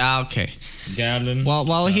 Okay. Gallon. Well,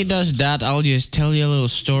 while he does that, I'll just tell you a little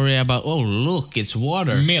story about... Oh, look, it's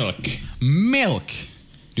water. Milk.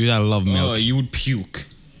 Dude, I love milk. Oh, you would puke.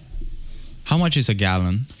 How much is a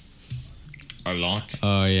gallon? A lot.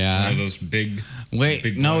 Oh, yeah. One of those big... Wait,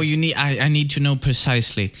 big no, ones. you need... I need to know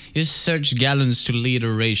precisely. Just search gallons to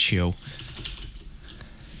liter ratio.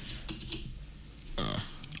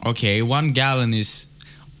 Okay, 1 gallon is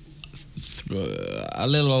a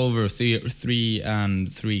little over 3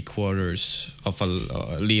 3/4 of a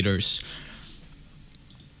liters.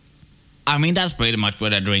 I mean, that's pretty much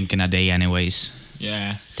what I drink in a day anyways.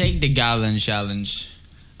 Yeah. Take the gallon challenge.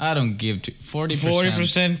 I don't give 40%.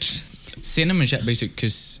 40%. Cinnamon basically,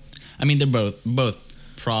 because I mean they're both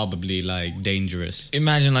probably like dangerous.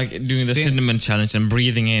 Imagine like doing the cinnamon challenge and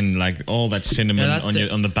breathing in like all that cinnamon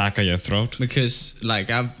on the back of your throat. Because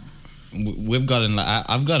like I've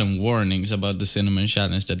gotten warnings about the cinnamon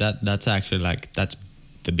challenge that's actually like that's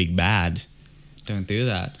the big bad. Don't do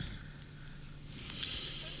that.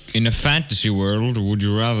 In a fantasy world, would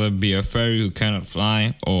you rather be a fairy who cannot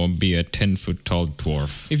fly or be a 10-foot tall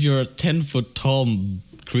dwarf? If you're a 10-foot tall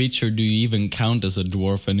creature do you even count as a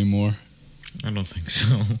dwarf anymore? I don't think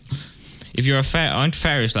so. If you're aren't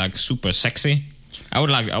fairies like super sexy? I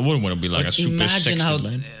wouldn't want to be like a super imagine sexy how,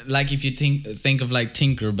 lady. like if you think of like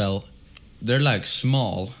Tinkerbell, they're like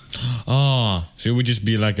small. Oh, so it would just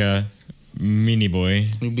be like a mini boy.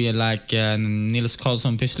 It would be like Nils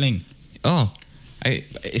Karlsson Pyssling. Oh,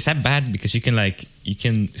 is that bad? Because you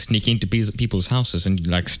can sneak into people's houses and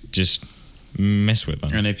like just mess with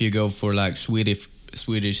them. And if you go for like Swedish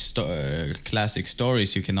classic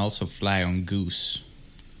stories, you can also fly on goose.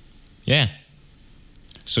 Yeah.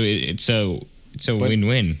 So it's a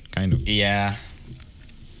win-win kind of. Yeah.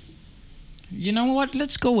 You know what?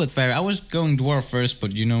 Let's go with fairy. I was going dwarf first,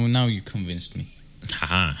 but now you convinced me.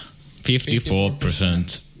 Haha.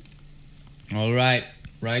 54%. All right.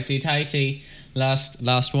 Righty tighty.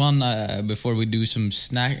 Last one before we do some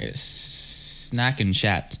snack and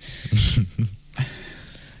chat.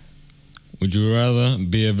 Would you rather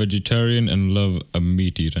be a vegetarian and love a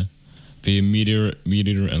meat eater? Be a meat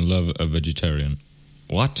eater and love a vegetarian.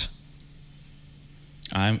 What?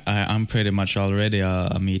 I'm pretty much already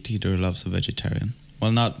a meat eater who loves a vegetarian.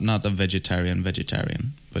 Well, not a vegetarian,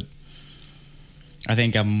 but I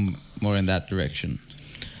think I'm more in that direction.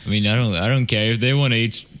 I mean, I don't care if they want to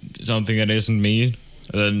eat something that isn't meat.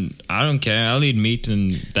 Then I don't care. I'll eat meat,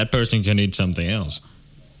 and that person can eat something else.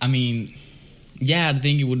 I mean, yeah, I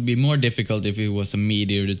think it would be more difficult if it was a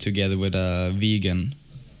meat eater together with a vegan.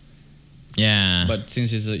 Yeah. But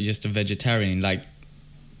since it's just a vegetarian, like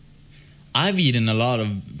I've eaten a lot of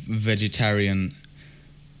vegetarian,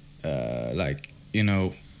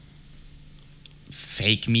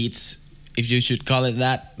 fake meats, if you should call it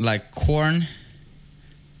that, like corn,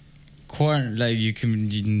 like you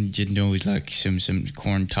like some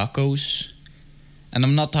corn tacos. And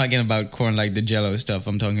I'm not talking about corn like the Jello stuff.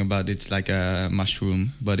 I'm talking about it's like a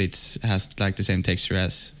mushroom, but it has like the same texture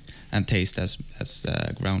as and taste as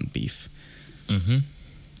ground beef. Mm-hmm.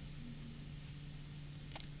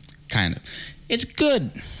 Kind of. It's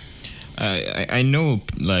good. I know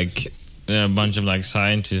like there are a bunch of like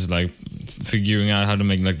scientists like figuring out how to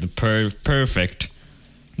make like the perfect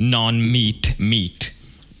non-meat meat.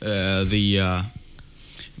 The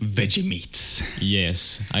veggie meats.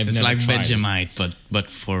 Yes, it's never like tried Vegemite, but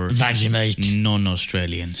for Vegemite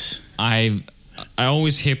non-Australians. I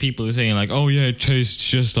always hear people saying like, "Oh yeah, it tastes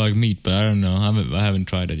just like meat," but I don't know. I haven't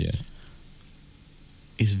tried it yet.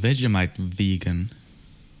 Is Vegemite vegan?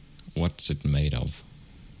 What's it made of?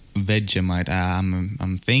 Vegemite.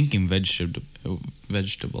 I'm thinking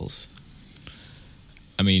vegetables.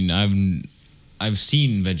 I mean, I've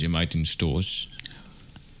seen Vegemite in stores.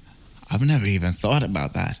 I've never even thought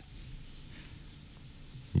about that.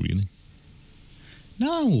 Really?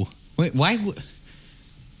 No. Wait, why?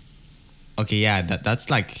 Okay, yeah, that's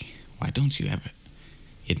like. Why don't you ever?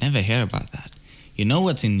 You'd never hear about that. You know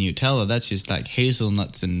what's in Nutella? That's just like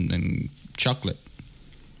hazelnuts and chocolate.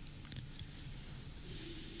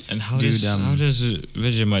 And how does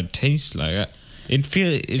Vegemite taste like?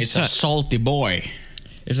 It's a salty boy.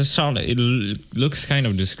 It's a solid. It looks kind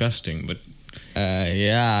of disgusting, but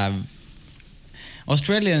yeah.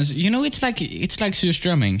 Australians, it's like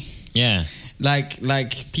surströmming. Yeah. Like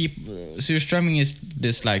people, surströmming is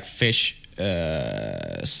this like fish,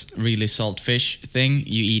 really salt fish thing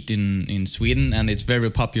you eat in Sweden, and it's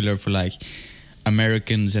very popular for like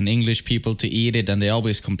Americans and English people to eat it, and they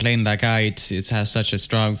always complain like, it has such a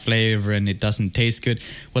strong flavor and it doesn't taste good.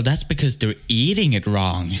 Well, that's because they're eating it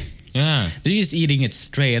wrong. Yeah, they're just eating it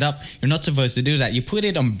straight up. You're not supposed to do that. You put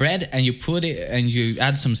it on bread, and you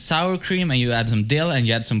add some sour cream, and you add some dill, and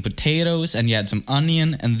you add some potatoes, and you add some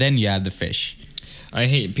onion, and then you add the fish. I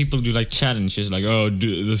hate people do like challenges, like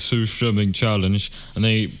do the surströmming challenge, and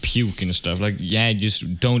they puke and stuff. Like, yeah,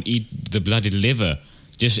 just don't eat the bloody liver.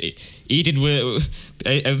 Just eat it with.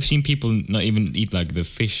 I've seen people not even eat like the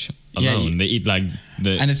fish alone. Yeah, they eat like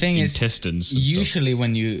the intestines. And usually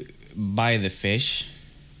when you buy the fish,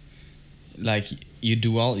 like you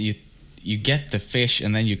get the fish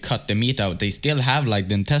and then you cut the meat out. They still have like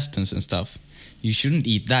the intestines and stuff. You shouldn't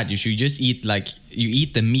eat that. You should just eat you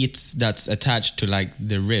eat the meats that's attached to like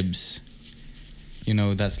the ribs.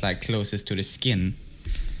 That's like closest to the skin.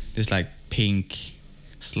 There's like pink,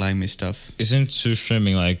 slimy stuff. Isn't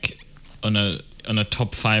surströmming like on a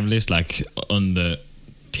top 5 list, like on the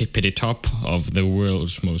tippity top of the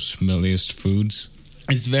world's most smelliest foods?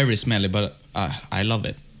 It's very smelly, but I love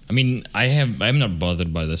it. I mean, I'm not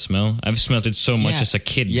bothered by the smell. I've smelled it so much as a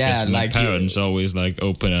kid because my parents always like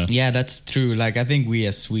open a... Yeah, that's true. Like, I think we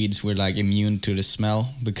as Swedes were like immune to the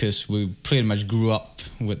smell because we pretty much grew up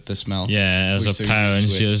with the smell. Yeah, as a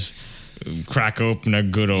parents just crack open a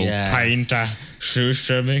good old pint of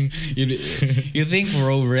surströmming. You think we're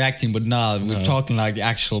overreacting, but we're talking like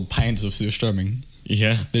actual pints of surströmming.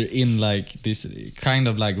 Yeah. They're in like this kind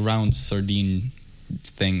of like round sardine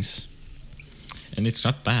things. And it's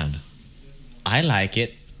not bad. I like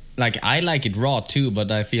it. Like, I like it raw too,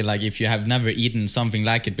 but I feel like if you have never eaten something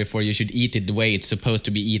like it before, you should eat it the way it's supposed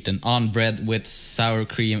to be eaten. On bread with sour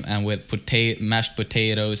cream and with mashed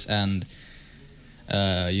potatoes and,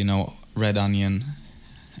 red onion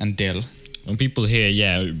and dill. When people hear,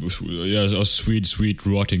 a sweet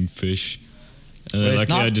rotting fish, they're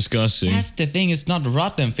like, disgusting. That's the thing, it's not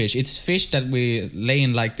rotten fish. It's fish that we lay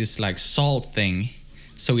in like this like salt thing,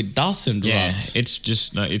 so it doesn't rot. It's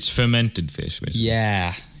just it's fermented fish, basically.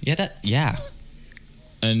 Yeah.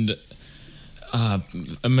 And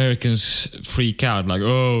Americans freak out like,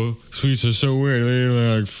 oh, Swedes are so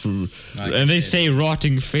weird. They say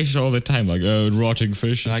rotting fish all the time, like, oh, rotting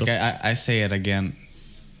fish. Like I say it again.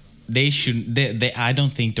 They should. I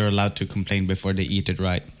don't think they're allowed to complain before they eat it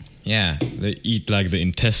right. Yeah, they eat like the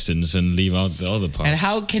intestines and leave out the other parts. And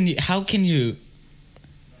how can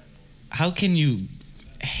you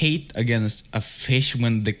hate against a fish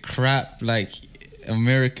when the crap like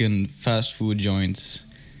American fast food joints,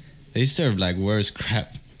 they serve like worse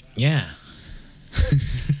crap? Yeah.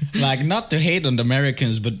 Like, not to hate on the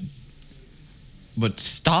Americans, but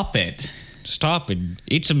stop it. Stop it.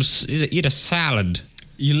 Eat a salad.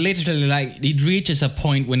 You literally, like, it reaches a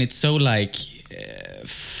point when it's so like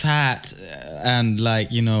fat and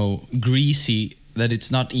like, greasy that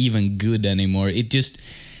it's not even good anymore. It just,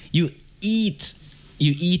 you eat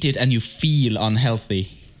it and you feel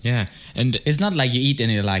unhealthy. Yeah, and it's not like you eat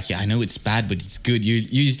and you're like, I know it's bad, but it's good. You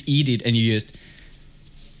just eat it and you just,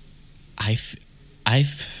 it's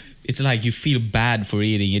like you feel bad for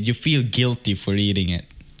eating it. You feel guilty for eating it.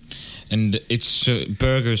 And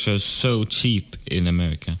burgers are so cheap in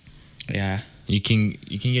America. Yeah, you can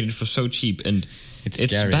get it for so cheap, and it's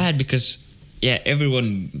scary. Bad because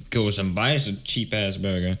everyone goes and buys a cheap ass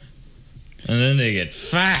burger, and then they get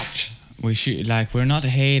fat. We're not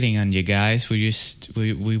hating on you guys.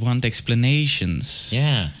 We want explanations.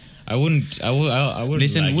 Yeah, I wouldn't.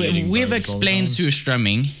 Listen, like we've explained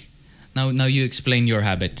surströmming. Now you explain your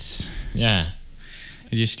habits. Yeah.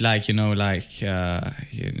 Just like, a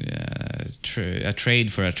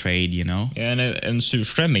trade for a trade, Yeah, and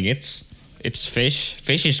surströmming, it's fish.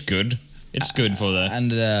 Fish is good. It's good for that.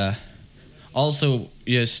 And also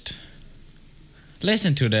just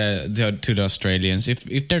listen to the Australians.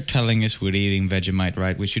 If they're telling us we're eating Vegemite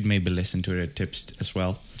right, we should maybe listen to their tips as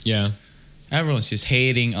well. Yeah. Everyone's just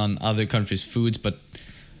hating on other countries' foods, but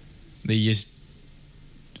they just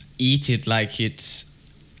eat it like it's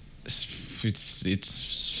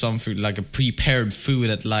some food, like a prepared food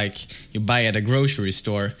that like you buy at a grocery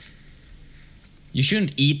store. You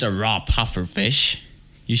shouldn't eat a raw puffer fish.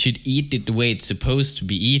 You should eat it the way it's supposed to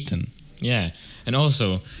be eaten. Yeah, and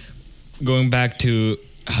also going back to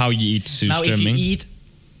how you eat surströmming. Now, if you eat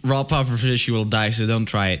raw puffer fish, you will die. So don't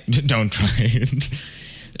try it. Don't try it.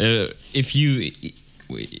 If you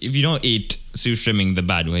don't eat surströmming the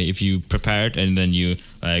bad way, if you prepare it and then you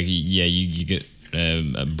get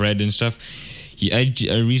bread and stuff. I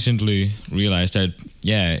recently realized that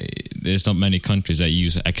there's not many countries that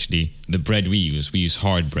use actually the bread we use. We use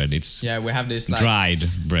hard bread. We have this dried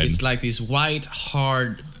bread. It's like this white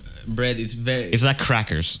hard bread. It's like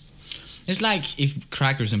crackers. It's like if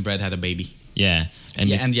crackers and bread had a baby. Yeah,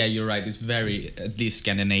 you're right. It's very this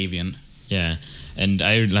Scandinavian. Yeah, and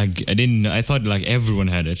I thought like everyone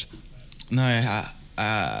had it. No,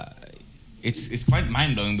 it's quite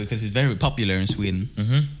mind blowing because it's very popular in Sweden.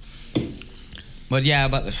 Mm-hmm. But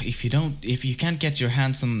if you can't get your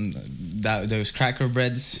hands on those cracker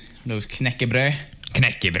breads, those knäckebröd,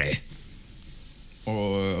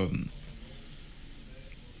 or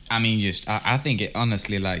I think it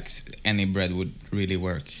honestly, like, any bread would really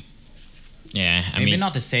work. Yeah, maybe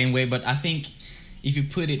not the same way, but I think if you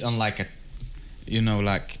put it on like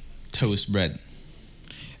like toast bread.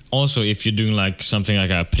 Also, if you're doing like something like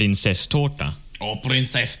a prinsesstårta. Oh,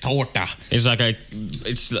 prinsesstårta! It's like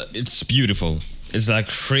it's beautiful. It's like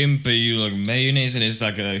shrimp, you like mayonnaise, and it's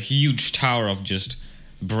like a huge tower of just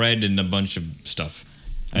bread and a bunch of stuff.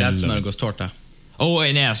 That's smörgåstårta. Oh,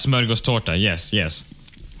 and yeah, smörgåstårta. Yes.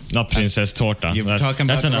 Not prinsesstårta. You're talking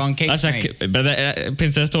about the wrong cake. But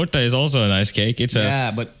prinsesstårta is also a nice cake.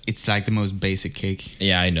 But it's like the most basic cake.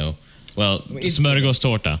 Yeah, I know. Well,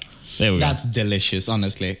 smörgåstårta. There we go. That's delicious,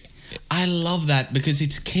 honestly. I love that because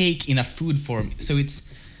it's cake in a food form. So it's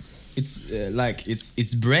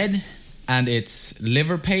bread and it's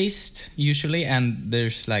liver paste usually, and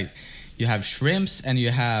there's like you have shrimps, and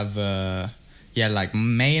you have like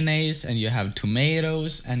mayonnaise, and you have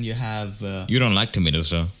tomatoes, and you have. You don't like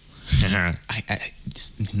tomatoes, though.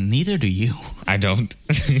 Neither do you. I don't.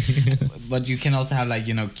 But you can also have like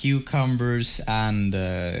cucumbers and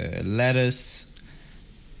lettuce.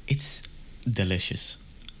 It's delicious.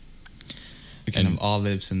 You can have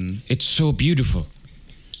olives and. It's so beautiful.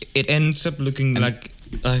 It ends up looking like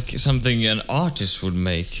something an artist would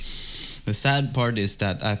make. The sad part is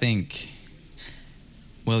that I think.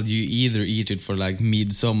 Well, you either eat it for like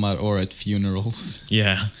midsummer or at funerals.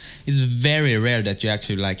 Yeah. It's very rare that you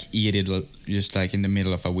actually like eat it just like in the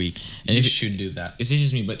middle of a week. And you should do that. It's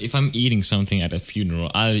just me, but if I'm eating something at a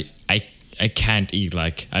funeral, I can't eat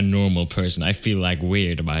like a normal person. I feel like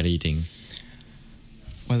weird about eating.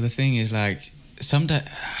 Well, the thing is like sometimes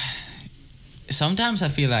I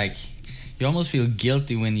feel like you almost feel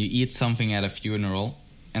guilty when you eat something at a funeral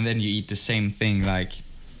and then you eat the same thing like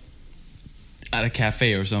at a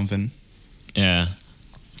cafe or something. Yeah.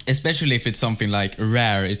 Especially if it's something like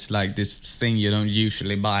rare. It's like this thing you don't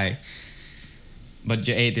usually buy. But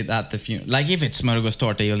you ate it at the funeral. Like if it's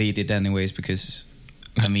smörgåstårta, you'll eat it anyways because,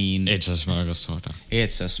 I mean... It's a smörgåstårta.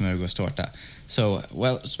 It's a smörgåstårta. So,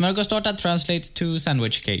 well, smörgåstårta translates to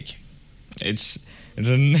sandwich cake. It's a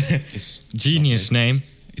genius lovely name.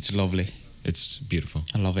 It's lovely. It's beautiful.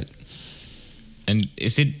 I love it. And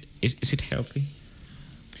is it healthy?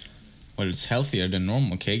 Well, it's healthier than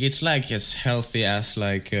normal cake. It's like as healthy as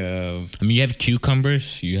like. I mean, you have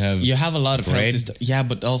cucumbers. You have a lot of bread. healthy stuff. Yeah,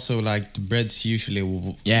 but also like the bread's usually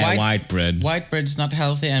white bread. White bread's not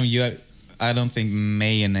healthy, and I don't think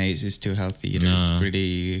mayonnaise is too healthy either. No. It's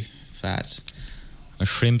pretty fat. Are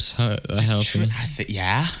shrimps healthy?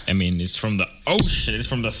 Yeah. I mean, it's from the ocean. It's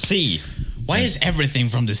from the sea. Why is everything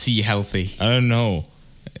from the sea healthy? I don't know.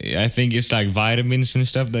 I think it's like vitamins and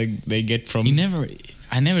stuff that they get from.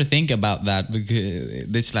 I never think about that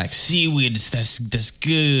because it's like seaweeds that's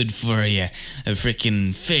good for you. A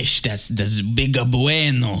freaking fish that's bigger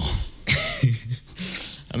bueno.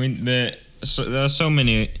 I mean, there are so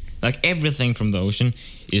many. Like everything from the ocean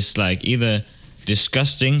is like either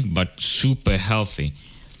disgusting but super healthy,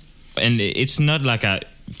 and it's not like a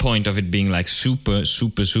point of it being like super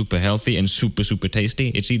healthy and super tasty.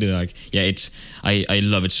 It's either like I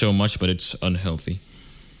love it so much, but it's unhealthy.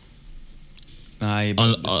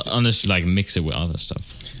 Unless you like mix it with other stuff.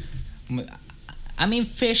 I mean,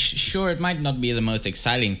 fish, sure, it might not be the most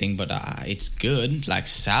exciting thing, but it's good. Like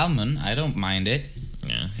salmon, I don't mind it.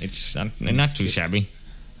 Yeah, it's not too shabby.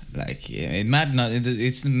 Like it might not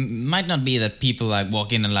be that people like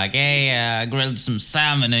walk in and like, hey, I grilled some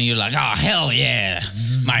salmon, and you're like, oh hell yeah,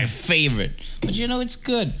 my favorite. But it's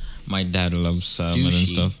good. My dad loves salmon and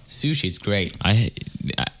stuff. Sushi's great.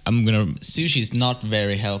 I'm gonna. Sushi's not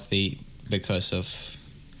very healthy because of,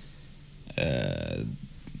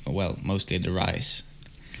 mostly the rice.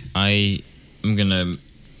 This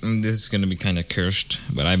is gonna be kind of cursed,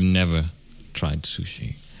 but I've never tried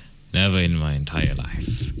sushi. Never in my entire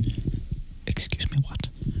life. Excuse me, what?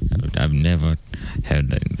 I've never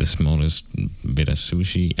had the smallest bit of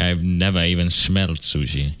sushi. I've never even smelled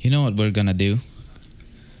sushi. You know what we're gonna do?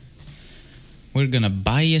 We're gonna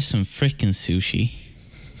buy you some freaking sushi.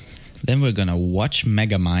 Then we're gonna watch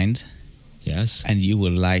Megamind. Yes. And you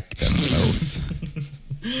will like them both.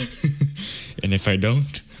 And if I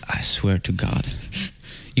don't? I swear to God,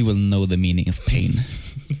 you will know the meaning of pain.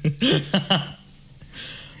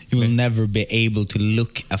 You will never be able to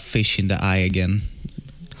look a fish in the eye again.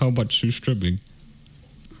 How about surströmming?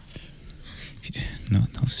 No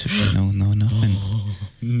sushi, no nothing. Oh,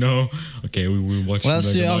 no. Okay, we will watch. Well,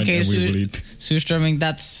 we will eat. Surströmming,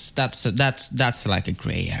 that's like a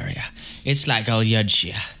gray area. It's like I'll judge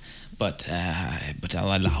you, but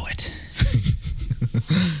I'll allow it.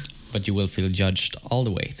 But you will feel judged all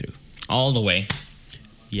the way through. All the way.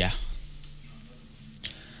 Yeah.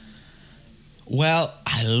 Well,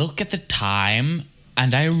 I look at the time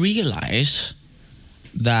and I realize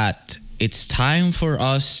that it's time for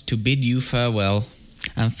us to bid you farewell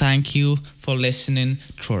and thank you for listening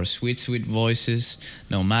to our sweet, sweet voices,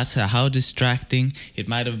 no matter how distracting it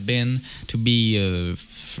might have been to be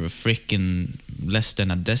freaking less than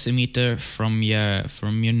a decimeter from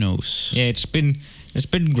your nose. Yeah, it's been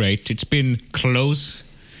great. It's been close.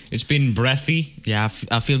 It's been breathy. Yeah,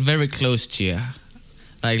 I feel very close to you.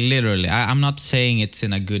 Like literally, I'm not saying it's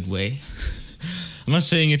in a good way. I'm not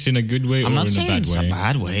saying it's in a good way or in a bad way. I'm not saying it's a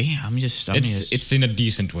bad way. It's in a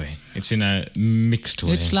decent way. It's in a mixed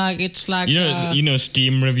way. It's like you know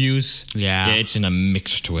Steam reviews. Yeah, it's in a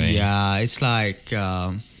mixed way. Yeah, it's like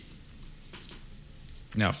no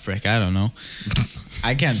frick, I don't know.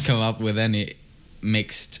 I can't come up with any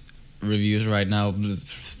mixed reviews right now.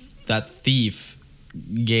 That Thief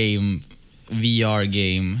game, VR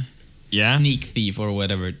game. Yeah. Sneak Thief or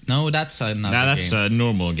whatever. No, that's another game. That's a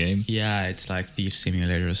normal game. Yeah, it's like Thief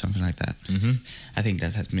Simulator or something like that. Mm-hmm. I think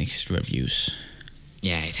that has mixed reviews.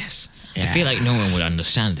 Yeah, it has. Yeah. I feel like no one would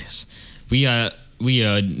understand this. We are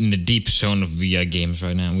in the deep zone of VR games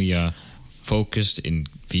right now. We are focused in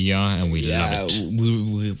VR and we love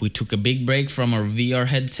it. We took a big break from our VR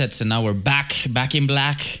headsets and now we're back in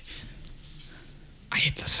black. I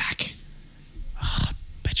hit the sack. Oh,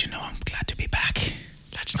 but you know I'm glad to be back.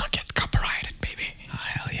 Let's not get copyrighted, baby. Oh,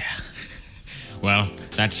 hell yeah. Well,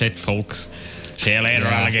 that's it, folks. See you later,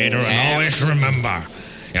 Yeah. alligator. And always remember,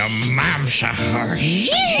 your mom's a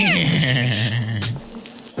horse.